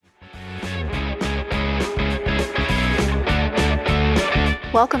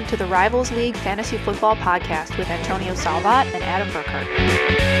Welcome to the Rivals League Fantasy Football Podcast with Antonio Salvat and Adam Burkhardt.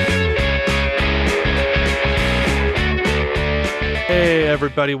 Hey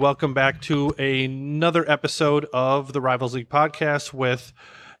everybody, welcome back to another episode of the Rivals League Podcast with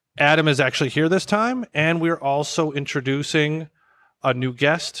Adam is actually here this time, and we're also introducing a new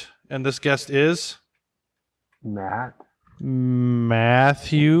guest, and this guest is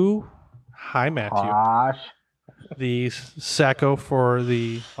Matthew. Hi, Matthew. Gosh. The Sacco for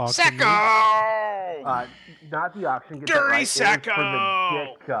the auction. Sacco! Not the auction. Get Dirty that right. Sacco! For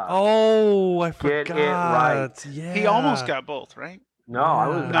the Ditka. Oh, I forgot. Get it right. Yeah. He almost got both, right? No, I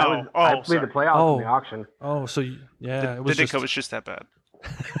was. No. I played Sorry. the playoffs in the auction. Oh, so yeah, it was The just... Ditka was just that bad.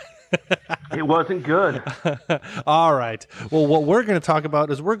 It wasn't good. All right. Well, what we're going to talk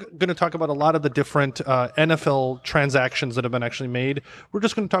about is we're going to talk about a lot of the different NFL transactions that have been actually made. We're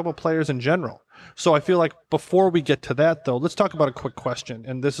just going to talk about players in general. So I feel like before we get to that, though, let's talk about a quick question,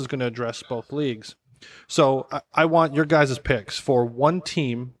 and this is going to address both leagues. So I want your guys' picks for one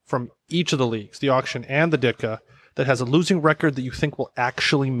team from each of the leagues, the auction and the Ditka, that has a losing record that you think will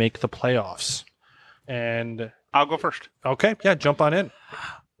actually make the playoffs. And I'll go first. okay, yeah, jump on in.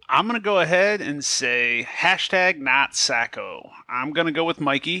 I'm going to go ahead and say hashtag not Sacco. I'm going to go with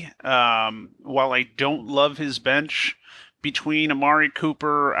Mikey. While I don't love his bench, between Amari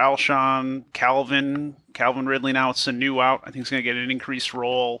Cooper, Alshon, Calvin Ridley, now it's a new out. I think he's going to get an increased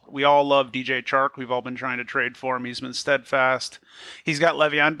role. We all love DJ Chark. We've all been trying to trade for him. He's been steadfast. He's got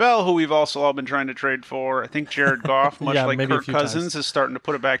Le'Veon Bell, who we've also all been trying to trade for. I think Jared Goff, much Yeah, like maybe a Kirk few Cousins, times. is starting to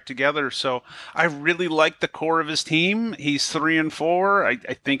put it back together. So I really like the core of his team. He's 3-4.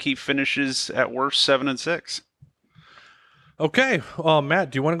 I think he finishes at worst 7-6. Okay,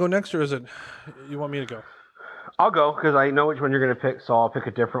 Matt, do you want to go next, or is it you want me to go? I'll go because I know which one you're going to pick, so I'll pick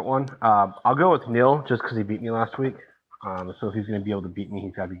a different one. I'll go with Neil just because he beat me last week. So if he's going to be able to beat me,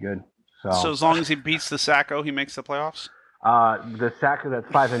 he's got to be good. So as long as he beats the Sacco, he makes the playoffs? The Sacco that's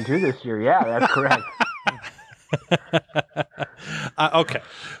 5-2 this year, yeah, that's correct. Okay,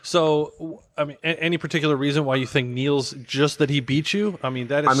 so I mean, any particular reason why you think Neil's just that he beat you? I mean,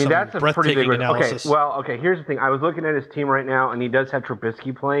 that is some that's a pretty big breathtaking one. analysis. Okay, here's the thing. I was looking at his team right now, and he does have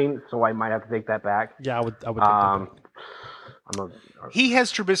Trubisky playing, so I might have to take that back. Yeah, I would take that. He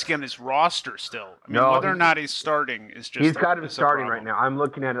has Trubisky on his roster still. I mean, No, whether or not he's starting is just He's got him is a starting problem. right now. I'm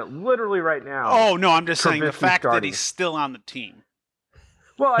looking at it literally right now. Oh, no, I'm just saying the Trubisky fact that starting. he's still on the team.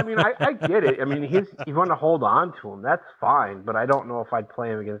 Well, I mean, I get it. I mean, you want to hold on to him. That's fine, but I don't know if I'd play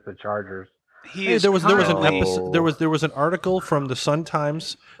him against the Chargers. He is There was an currently- episode. There was an article from the Sun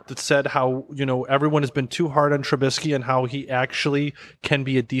Times that said how everyone has been too hard on Trubisky and how he actually can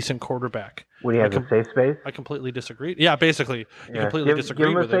be a decent quarterback. When he has a safe space. I completely disagree. Yeah, basically, you Yeah. completely Give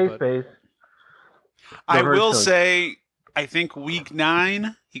disagree him a with safe it. space. I Never will took. say, I think week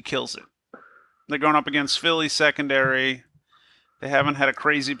 9, he kills it. They're going up against Philly secondary. They haven't had a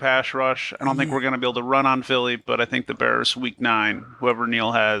crazy pass rush. I don't think we're going to be able to run on Philly, but I think the Bears, week 9, whoever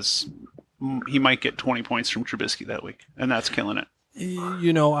Neil has, he might get 20 points from Trubisky that week, and that's killing it.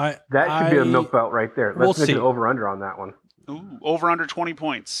 That should be a milk belt right there. We'll Let's make see. an over-under on that one. Ooh, over under 20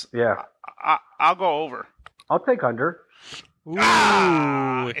 points. Yeah. I'll go over. I'll take under. Ooh,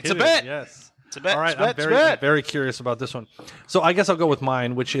 it's hit a bet. Yes. It's a bet. All right, it's a bet, I'm it's a very, bet. very curious about this one. So I guess I'll go with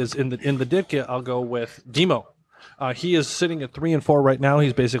mine, which is in the Ditka. I'll go with Demo. He is sitting at 3-4 right now.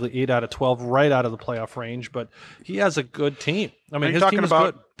 He's basically 8 out of 12, right out of the playoff range. But he has a good team. I mean, Are you his talking team is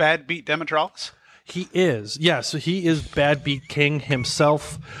about good. bad beat Demetralis? He is, yes. He is bad beat king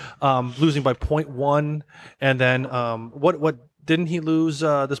himself, losing by 0.1, and then what didn't he lose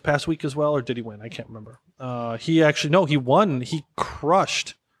this past week as well, or did he win? I can't remember. He won. He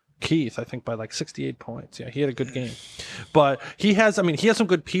crushed Keith, I think, by like 68 points. Yeah, he had a good game. But he has some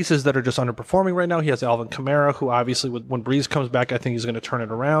good pieces that are just underperforming right now. He has Alvin Kamara, who obviously, when Breeze comes back, I think he's going to turn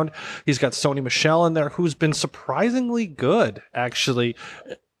it around. He's got Sony Michel in there, who's been surprisingly good, actually.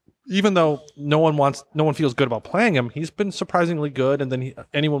 Even though no one feels good about playing him, he's been surprisingly good. And then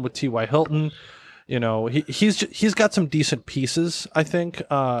anyone with T.Y. Hilton, he's got some decent pieces, I think,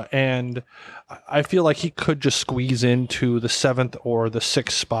 and I feel like he could just squeeze into the 7th or the 6th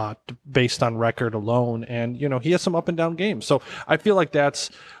spot based on record alone. And he has some up and down games, so I feel like that's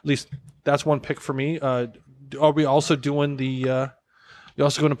one pick for me. Are we also doing you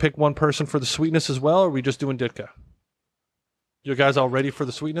also going to pick one person for the sweetness as well, or are we just doing Ditka? You guys all ready for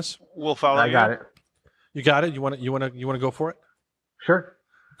the sweetness? We'll follow I you. got it. You got it. You want to go for it? Sure.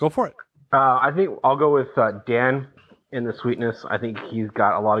 Go for it. I think I'll go with Dan in the sweetness. I think he's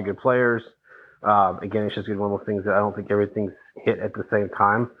got a lot of good players. Again, it's just one of those things that I don't think everything's hit at the same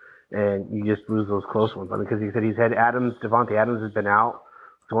time, and you just lose those close ones. I mean, because he said he's had Devontae Adams has been out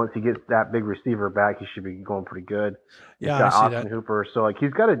So once he gets that big receiver back, he should be going pretty good. Yeah, he's got I see Austin that. Hooper. So like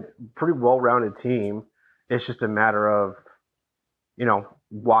he's got a pretty well-rounded team. It's just a matter of,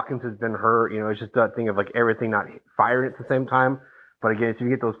 Watkins has been hurt. It's just that thing of like everything not firing at the same time. But again, if you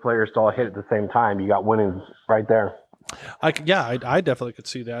get those players to all hit at the same time, you got winnings right there. I definitely could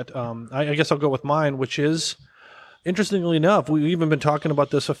see that. I guess I'll go with mine, which is, interestingly enough, we've even been talking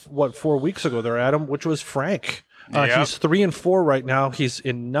about this 4 weeks ago there, Adam, which was Frank. Yep. He's 3-4 right now. He's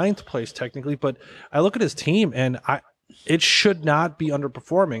in 9th place technically, but I look at his team and it should not be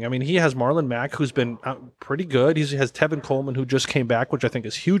underperforming. I mean, he has Marlon Mack, who's been pretty good. He has Tevin Coleman, who just came back, which I think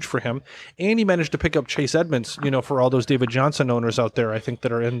is huge for him. And he managed to pick up Chase Edmonds, for all those David Johnson owners out there, I think,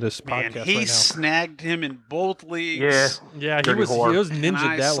 that are in this podcast right now. He snagged him in both leagues. Yeah, he was ninja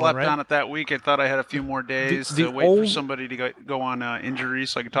I that slept one, right? on it that week. I thought I had a few more days to wait for somebody to go on injury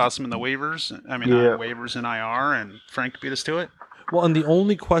so I could toss him in the waivers. Waivers in IR, and Frank beat us to it. Well, and the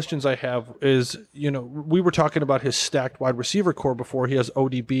only questions I have is, we were talking about his stacked wide receiver core before. He has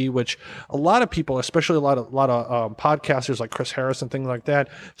ODB, which a lot of people, especially a lot of podcasters like Chris Harris and things like that,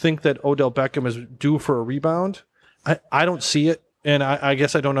 think that Odell Beckham is due for a rebound. I don't see it, and I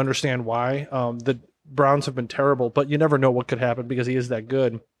guess I don't understand why. The Browns have been terrible, but you never know what could happen because he is that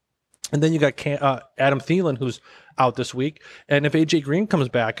good. And then you got Adam Thielen, who's out this week. And if A.J. Green comes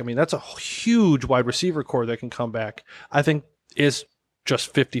back, I mean, that's a huge wide receiver core that can come back. I think is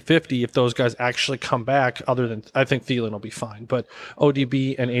just 50-50 if those guys actually come back, other than I think Thielen will be fine. But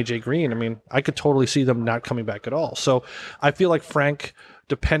ODB and AJ Green, I mean, I could totally see them not coming back at all. So I feel like Frank,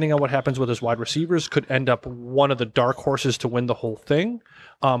 depending on what happens with his wide receivers, could end up one of the dark horses to win the whole thing.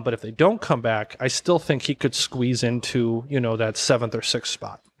 But if they don't come back, I still think he could squeeze into, that 7th or 6th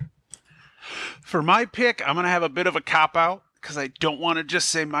spot. For my pick, I'm going to have a bit of a cop-out, because I don't want to just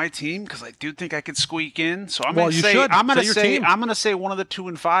say my team, because I do think I could squeak in. So I'm going to say one of the 2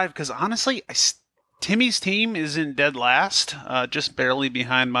 and 5, because honestly, Timmy's team is in dead last, just barely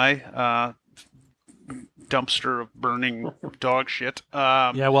behind my dumpster of burning dog shit.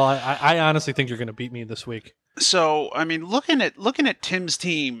 I honestly think you're going to beat me this week. So I mean, looking at Tim's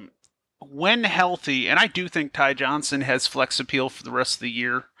team when healthy, and I do think Ty Johnson has flex appeal for the rest of the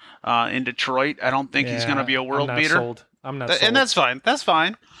year in Detroit. I don't think he's going to be a world beater. I'm not sold. And that's fine. That's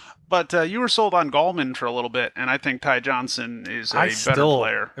fine. But you were sold on Gallman for a little bit, and I think Ty Johnson is a better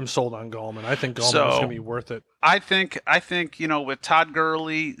player. I'm sold on Gallman. I think Gallman is going to be worth it. I think with Todd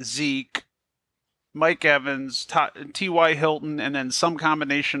Gurley, Zeke, Mike Evans, T.Y. Hilton, and then some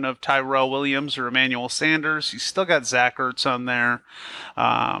combination of Tyrell Williams or Emmanuel Sanders. He's still got Zach Ertz on there.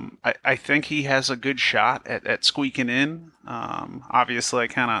 I think he has a good shot at squeaking in. Obviously, I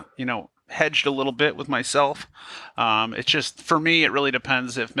kind of, hedged a little bit with myself. It's just, for me, it really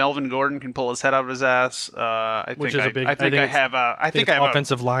depends if Melvin Gordon can pull his head out of his ass. I think I have an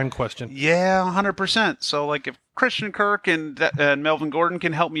offensive line question. Yeah, 100%. So like if Christian Kirk and Melvin Gordon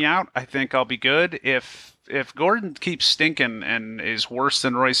can help me out, I think I'll be good. If Gordon keeps stinking and is worse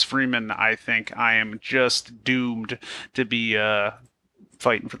than Royce Freeman, I think I am just doomed to be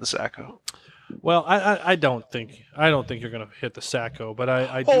fighting for the Sacco. Well, I don't think you're going to hit the Sacco, but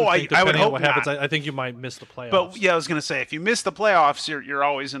I think depending on what happens, I think you might miss the playoffs. But yeah, I was going to say if you miss the playoffs, you're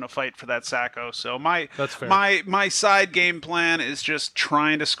always in a fight for that Sacco. So that's fair. My side game plan is just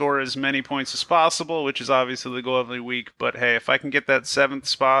trying to score as many points as possible, which is obviously the goal every week. But hey, if I can get that 7th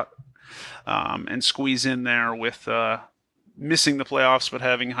spot and squeeze in there with missing the playoffs but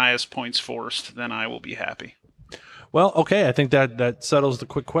having highest points forced, then I will be happy. Well, okay, I think that settles the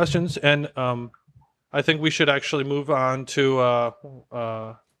quick questions, and I think we should actually move on to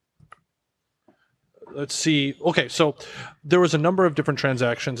let's see. Okay, so there was a number of different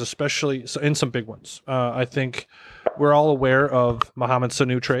transactions, especially in some big ones. I think we're all aware of Mohamed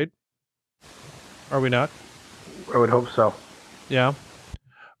Sanu trade. Are we not? I would hope so. Yeah.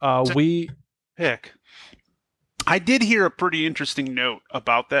 Pick. I did hear a pretty interesting note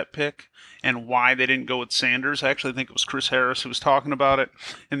about that pick and why they didn't go with Sanders. I actually think it was Chris Harris who was talking about it,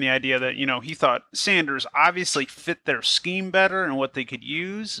 and the idea that, he thought Sanders obviously fit their scheme better and what they could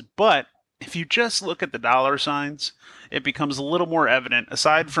use, but if you just look at the dollar signs, it becomes a little more evident,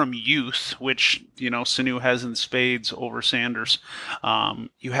 aside from youth, which, Sanu has in spades over Sanders,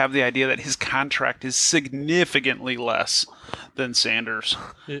 you have the idea that his contract is significantly less than Sanders.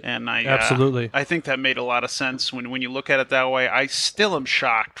 And absolutely. I think that made a lot of sense when you look at it that way. I still am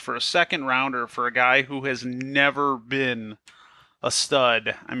shocked for a second rounder for a guy who has never been a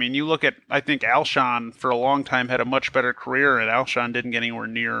stud. I mean, you look at, I think Alshon for a long time had a much better career, and Alshon didn't get anywhere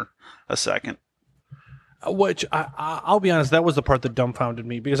near a second. Which I'll be honest, that was the part that dumbfounded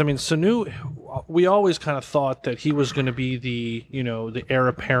me, because I mean, Sanu, we always kind of thought that he was going to be the the heir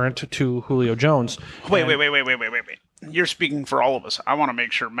apparent to Julio Jones. Wait. You're speaking for all of us. I want to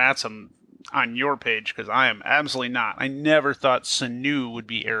make sure Matt's on your page because I am absolutely not. I never thought Sanu would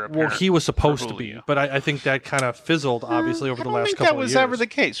be heir apparent. Well, he was supposed to be, Julio. but I think that kind of fizzled, obviously, over the last couple of years. I don't think that was ever the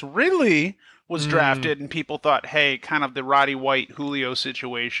case. Ridley was drafted, and people thought, hey, kind of the Roddy White Julio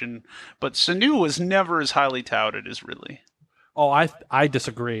situation. But Sanu was never as highly touted as Ridley. Oh, I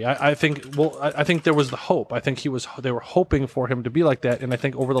disagree. I think there was the hope. I think they were hoping for him to be like that, and I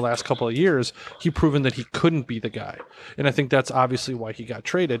think over the last couple of years he proven that he couldn't be the guy, and I think that's obviously why he got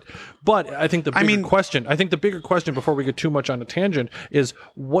traded. But I think the bigger question before we get too much on a tangent is,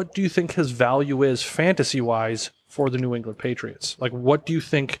 what do you think his value is fantasy wise for the New England Patriots? Like, what do you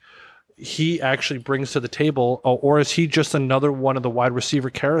think he actually brings to the table, or is he just another one of the wide receiver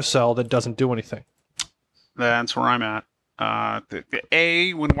carousel that doesn't do anything? That's where I'm at.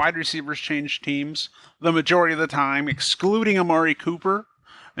 When wide receivers change teams, the majority of the time, excluding Amari Cooper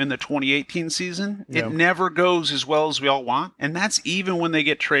in the 2018 season, it never goes as well as we all want. And that's even when they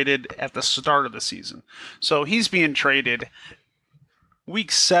get traded at the start of the season. So he's being traded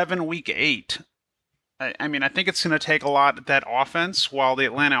week 7, week 8. I mean, I think it's going to take a lot that offense. While the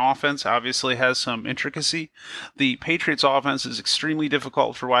Atlanta offense obviously has some intricacy, the Patriots offense is extremely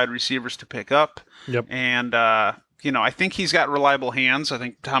difficult for wide receivers to pick up. Yep. And, I think he's got reliable hands. I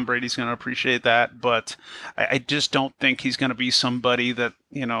think Tom Brady's going to appreciate that, but I just don't think he's going to be somebody that,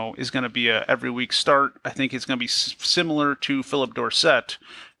 is going to be a every week start. I think it's going to be similar to Philip Dorsett,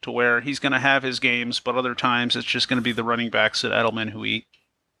 to where he's going to have his games, but other times it's just going to be the running backs at Edelman who eat.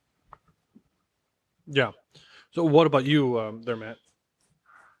 Yeah. So what about you there, Matt?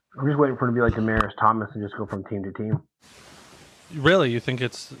 I'm just waiting for it to be like Demaryius Thomas and just go from team to team. Really, you think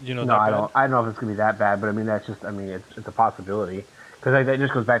it's No, that I bad? don't. I don't know if it's gonna be that bad, but I mean that's just. I mean it's a possibility because that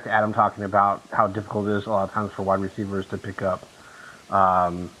just goes back to Adam talking about how difficult it is a lot of times for wide receivers to pick up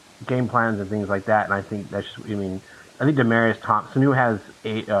game plans and things like that. And I think that's just. I mean, I think Demaryius Thomas, Sanu has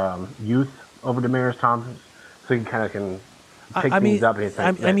youth over Demaryius Thomas, so he kind of can pick things up.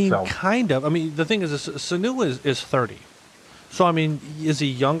 Kind of. I mean, the thing is, Sanu is 30. So, I mean, is he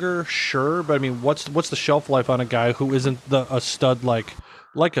younger? Sure. But, I mean, what's the shelf life on a guy who isn't a stud like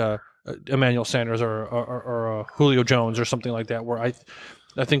a Emmanuel Sanders or a Julio Jones or something like that, where I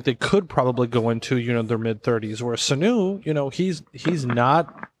think they could probably go into, their mid-30s, where Sanu, he's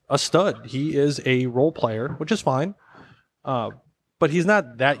not a stud. He is a role player, which is fine. But he's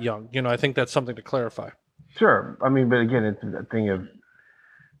not that young. I think that's something to clarify. Sure. I mean, but again, it's a thing of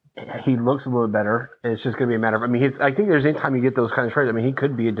he looks a little better. It's just going to be a matter of, I mean, I think there's any time you get those kind of trades, I mean, he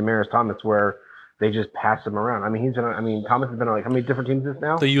could be a Demaryius Thomas where they just pass him around. I mean, Thomas has been on, like, how many different teams is this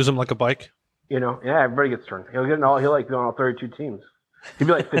now? They use him like a bike? Yeah, everybody gets turned. He'll be on all 32 teams. He'd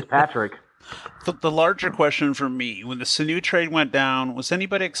be like Fitzpatrick. The larger question for me, when the Sanu trade went down, was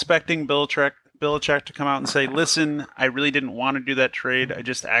anybody expecting Belichick to come out and say, listen, I really didn't want to do that trade. I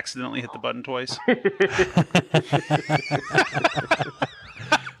just accidentally hit the button twice.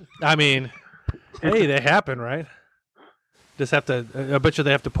 I mean, hey, they happen, right? Just have to. I bet you they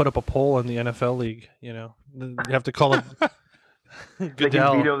have to put up a poll in the NFL league. You have to call it. Goodell. They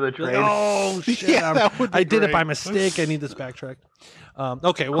can veto the trade. Oh shit! Yeah, I did it by mistake. I need this backtrack.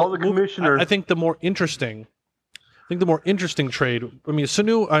 Okay, well, call the commissioner. I think the more interesting trade. I mean,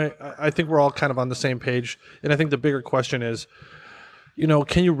 Sanu. I think we're all kind of on the same page, and I think the bigger question is,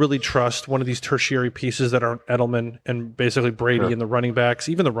 can you really trust one of these tertiary pieces that aren't Edelman and basically Brady and the running backs,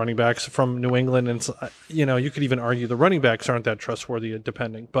 even the running backs from New England? And, you could even argue the running backs aren't that trustworthy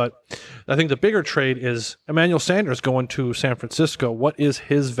depending. But I think the bigger trade is Emmanuel Sanders going to San Francisco. What is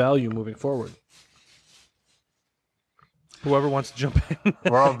his value moving forward? Whoever wants to jump in.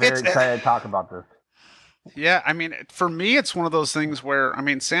 We're all very excited to talk about this. Yeah, I mean, for me, it's one of those things where,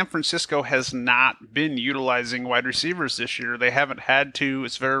 San Francisco has not been utilizing wide receivers this year. They haven't had to.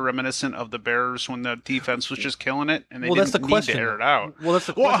 It's very reminiscent of the Bears when the defense was just killing it, and they didn't need to air it out. Well, that's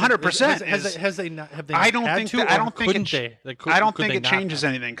the question. 100%. Have they not I don't had think to, that, I don't think they? I don't think it changes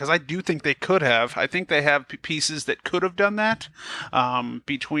anything because I do think they could have. I think they have pieces that could have done that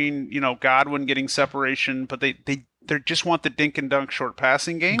between Godwin getting separation, but they just want the dink and dunk short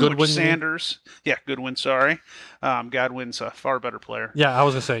passing game. Goodwin, Sanders. Yeah, Goodwin, sorry. Godwin's a far better player. Yeah, I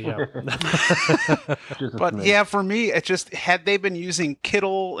was going to say, yeah. But yeah, for me, it just, had they been using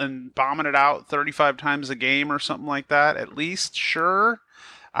Kittle and bombing it out 35 times a game or something like that, at least, sure.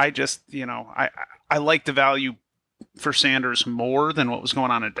 I just, I like the value for Sanders more than what was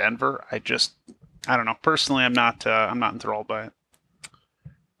going on in Denver. I don't know. Personally, I'm not enthralled by it.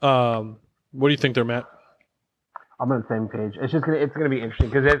 What do you think there, Matt? I'm on the same page. It's gonna be interesting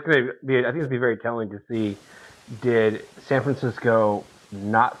because it's gonna be. I think it's gonna be very telling to see. Did San Francisco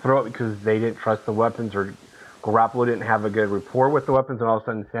not throw it because they didn't trust the weapons, or Garoppolo didn't have a good rapport with the weapons, and all of a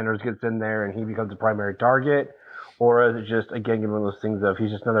sudden Sanders gets in there and he becomes a primary target, or is it just again one of those things of he's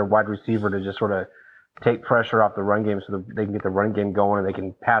just another wide receiver to just sort of take pressure off the run game so that they can get the run game going and they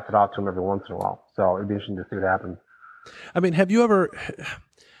can pass it off to him every once in a while. So it'd be interesting to see what happens. I mean, have you ever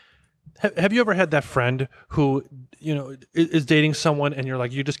had that friend who, is dating someone and you're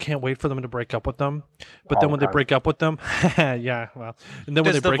like, you just can't wait for them to break up with them, but then when they break up with them, yeah, well, and then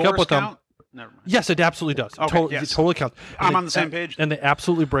when they break up with them, never mind. yes, it absolutely does. Okay, It totally counts. I'm on the same page. And they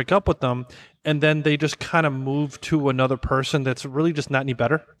absolutely break up with them, and then they just kind of move to another person that's really just not any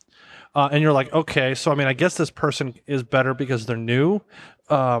better. And you're like, okay, so I mean, I guess this person is better because they're new,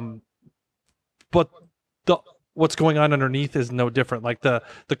 but what's going on underneath is no different. Like the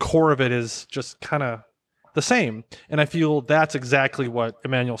core of it is just kind of the same. And I feel that's exactly what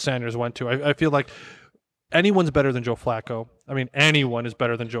Emmanuel Sanders went to. I feel like anyone's better than Joe Flacco. I mean, anyone is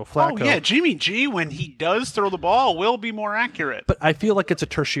better than Joe Flacco. Oh, yeah, Jimmy G, when he does throw the ball, will be more accurate. But I feel like it's a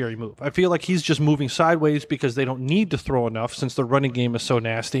tertiary move. I feel like he's just moving sideways because they don't need to throw enough since the running game is so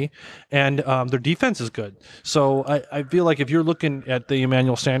nasty, and their defense is good. So I feel like if you're looking at the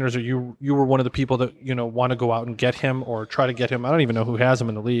Emmanuel Sanders, or you were one of the people that want to go out and get him or try to get him, I don't even know who has him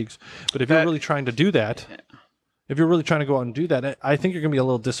in the leagues. But if you're really trying to do that, if you're really trying to go out and do that, I think you're going to be a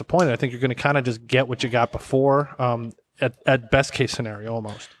little disappointed. I think you're going to kind of just get what you got before, at best case scenario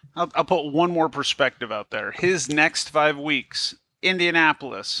almost. I'll put one more perspective out there. His next 5 weeks: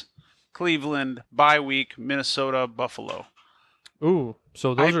 Indianapolis, Cleveland, bye week, Minnesota, Buffalo. Ooh,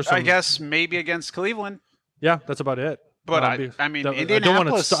 so those are some... I guess maybe against Cleveland. Yeah, that's about it. But I mean,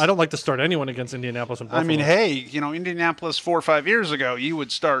 Indianapolis... I don't like to start anyone against Indianapolis and Buffalo. I mean, hey, Indianapolis 4 or 5 years ago, you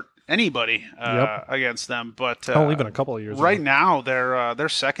would start anybody against them. But even a couple of years right ago. Now, their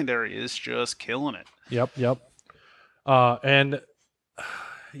secondary is just killing it. Yep. And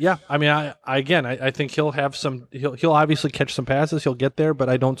yeah, I mean, I think he'll have some. He'll obviously catch some passes. He'll get there, but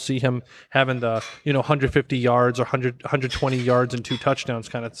I don't see him having the 150 yards or 120 yards and 2 touchdowns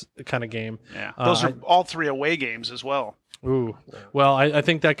kind of game. Yeah, those are all 3 away games as well. Ooh, well, I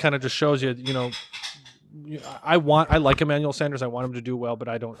think that kind of just shows you. I like Emmanuel Sanders. I want him to do well, but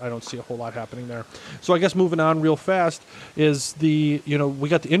I don't see a whole lot happening there. So I guess moving on real fast is we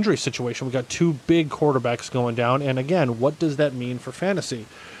got the injury situation. We got 2 big quarterbacks going down, and again, what does that mean for fantasy?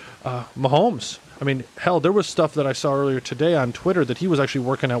 Mahomes. I mean, hell, there was stuff that I saw earlier today on Twitter that he was actually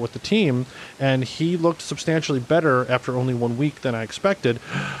working out with the team, and he looked substantially better after only 1 week than I expected.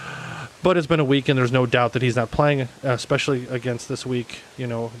 But it's been a week, and there's no doubt that he's not playing, especially against this week,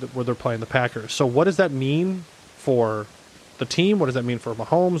 where they're playing the Packers. So what does that mean for the team? What does that mean for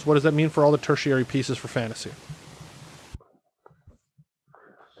Mahomes? What does that mean for all the tertiary pieces for fantasy?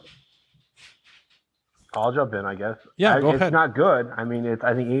 I'll jump in, I guess. Yeah, go ahead. It's not good. I mean,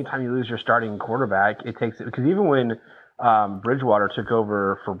 I think anytime you lose your starting quarterback, it takes it, because even when Bridgewater took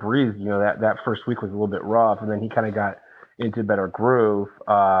over for Breeze, that first week was a little bit rough, and then he kind of got into a better groove.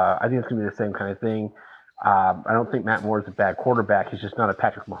 I think it's going to be the same kind of thing. I don't think Matt Moore is a bad quarterback. He's just not a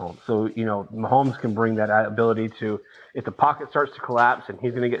Patrick Mahomes. So, Mahomes can bring that ability to, if the pocket starts to collapse and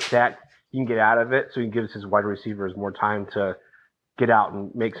he's going to get sacked, he can get out of it. So he gives his wide receivers more time to get out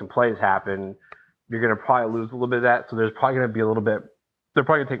and make some plays happen. You're going to probably lose a little bit of that. So there's probably going to be they're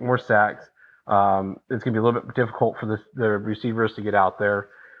probably going to take more sacks. It's going to be a little bit difficult for the receivers to get out there.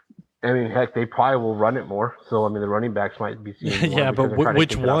 I mean, heck, they probably will run it more. So, I mean, the running backs might be seeing more. Yeah, but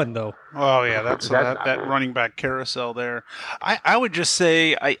which one, though? Oh, yeah, that's that running back carousel there. I would just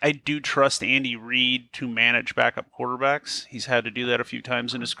say I do trust Andy Reid to manage backup quarterbacks. He's had to do that a few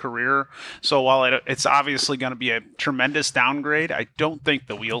times in his career. So while it's obviously going to be a tremendous downgrade, I don't think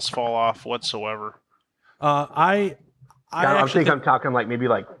the wheels fall off whatsoever. I'm talking like maybe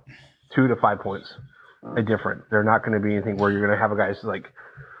like 2 to 5 points different. They're not going to be anything where you're going to have a guys like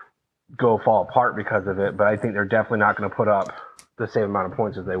go fall apart because of it, but I think they're definitely not going to put up the same amount of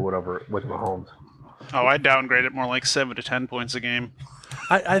points as they would over with Mahomes. Oh, I'd downgrade it more like 7 to 10 points a game.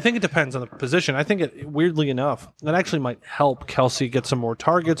 I think it depends on the position. I think weirdly enough, that actually might help Kelsey get some more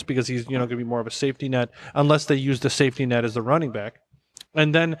targets because he's going to be more of a safety net, unless they use the safety net as the running back.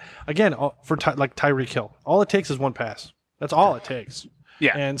 And then again, for like Tyreek Hill, all it takes is one pass. That's all it takes.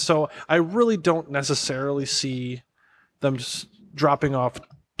 Yeah. And so I really don't necessarily see them just dropping off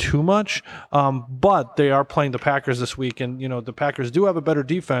too much, but they are playing the Packers this week, and the Packers do have a better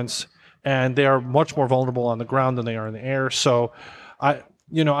defense, and they are much more vulnerable on the ground than they are in the air. So, I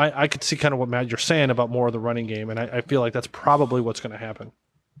could see kind of what Matt you're saying about more of the running game, and I feel like that's probably what's going to happen.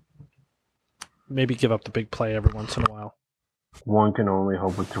 maybe give up the big play every once in a while. One can only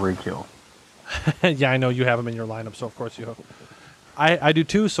hope with Tyreek Hill. Yeah, I know you have him in your lineup, so of course you hope. I do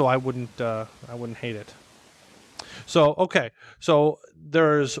too, so I wouldn't hate it. So okay, so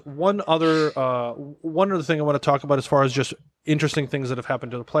there's one other thing I want to talk about as far as just interesting things that have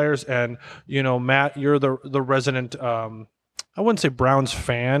happened to the players. And Matt, you're the resident I wouldn't say Browns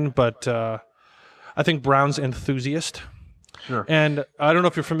fan, but I think Browns enthusiast. Sure. And I don't know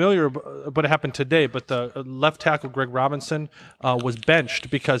if you're familiar, but it happened today. But the left tackle Greg Robinson was benched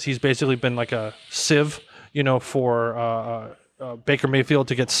because he's basically been like a sieve, for Baker Mayfield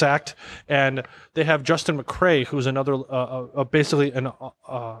to get sacked. And they have Justin McCray, who's another basically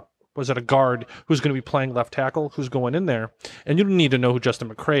a guard who's going to be playing left tackle, who's going in there. And you don't need to know who Justin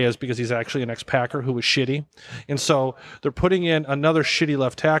McCray is because he's actually an ex-Packer who was shitty. And so they're putting in another shitty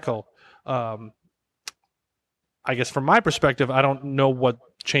left tackle. I guess from my perspective, I don't know what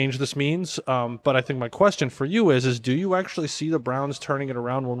change this means, but I think my question for you is do you actually see the Browns turning it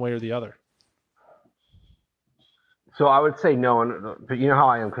around one way or the other? So I would say no, but you know how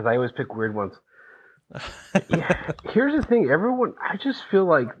I am because I always pick weird ones. Yeah, here's the thing, I just feel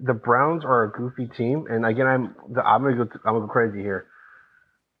like the Browns are a goofy team, and again, I'm gonna go crazy here.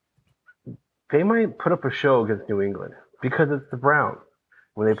 They might put up a show against New England because it's the Browns.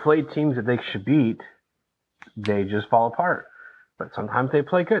 When they play teams that they should beat, they just fall apart. But sometimes they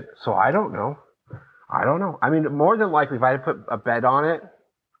play good. So I don't know. I mean, more than likely, if I had put a bet on it,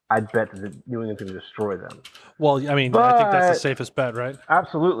 I'd bet that New England's going to destroy them. Well, I mean, I think that's the safest bet, right?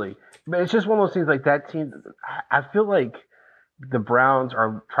 Absolutely. But it's just one of those things like that team. I feel like the Browns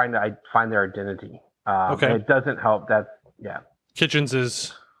are trying to find their identity. Okay. It doesn't help that, yeah. Kitchens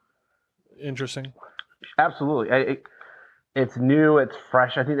is interesting. Absolutely. It's new, it's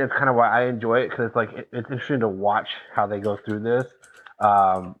fresh. I think that's kind of why I enjoy it because it's interesting to watch how they go through this.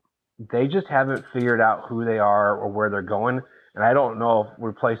 They just haven't figured out who they are or where they're going, and I don't know if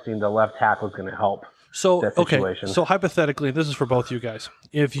replacing the left tackle is going to help. So so hypothetically, this is for both you guys.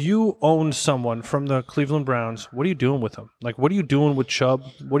 If you own someone from the Cleveland Browns, what are you doing with them? Like, what are you doing with Chubb?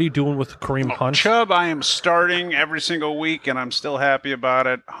 What are you doing with Kareem Hunt? Chubb, I am starting every single week, and I'm still happy about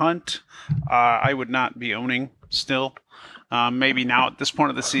it. Hunt, I would not be owning still. Maybe now at this point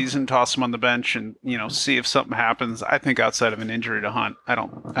of the season, toss him on the bench and see if something happens. I think outside of an injury to Hunt, I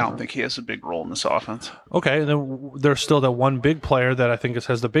don't think he has a big role in this offense. Okay, and then there's still that one big player that I think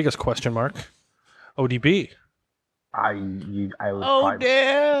has the biggest question mark, ODB. I would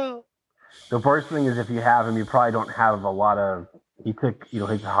Odell. The first thing is if you have him, you probably don't have a lot of. He took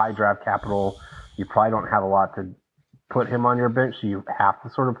his high draft capital. You probably don't have a lot to put him on your bench, so you have to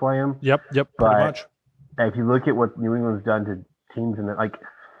sort of play him. Yep, pretty much. If you look at what New England's done to teams,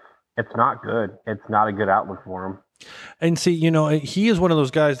 it's not good. It's not a good outlook for him. And see, he is one of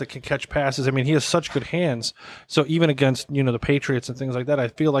those guys that can catch passes. I mean, he has such good hands. So even against, the Patriots and things like that, I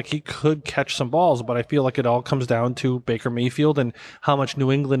feel like he could catch some balls, but I feel like it all comes down to Baker Mayfield and how much New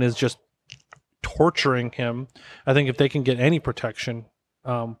England is just torturing him. I think if they can get any protection,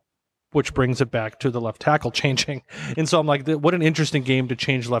 which brings it back to the left tackle changing. And so I'm like, what an interesting game to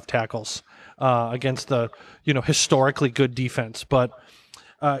change left tackles against the, historically good defense. But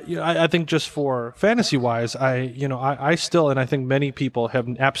I think just for fantasy wise, I still, and I think many people have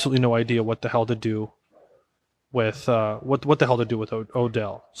absolutely no idea what the hell to do with what the hell to do with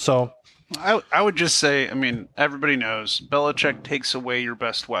Odell. So I would just say, I mean, everybody knows Belichick takes away your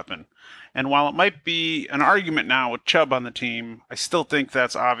best weapon. And while it might be an argument now with Chubb on the team, I still think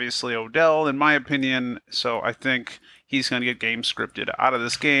that's obviously Odell, in my opinion. So I think he's going to get game scripted out of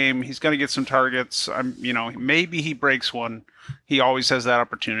this game. He's going to get some targets. Maybe he breaks one. He always has that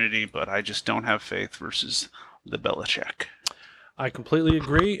opportunity, but I just don't have faith versus the Belichick. I completely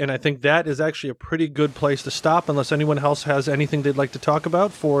agree, and I think that is actually a pretty good place to stop, unless anyone else has anything they'd like to talk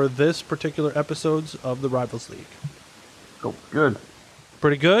about for this particular episodes of the Rivals League. Oh, good.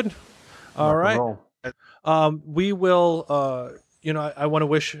 Pretty good? All right. We will, I want to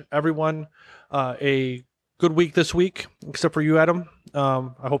wish everyone a good week this week, except for you, Adam.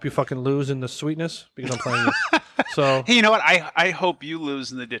 I hope you fucking lose in the sweetness because I'm playing you. So, hey, you know what? I hope you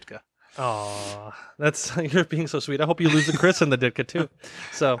lose in the Ditka. Oh, you're being so sweet. I hope you lose to Chris in the Ditka too.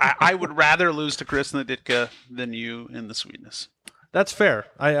 So I would rather lose to Chris in the Ditka than you in the sweetness. That's fair.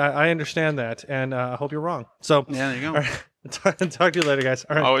 I understand that, and I hope you're wrong. So yeah, there you go. All right. Talk to you later, guys.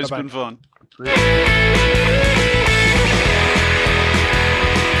 All right, always bye-bye. been fun.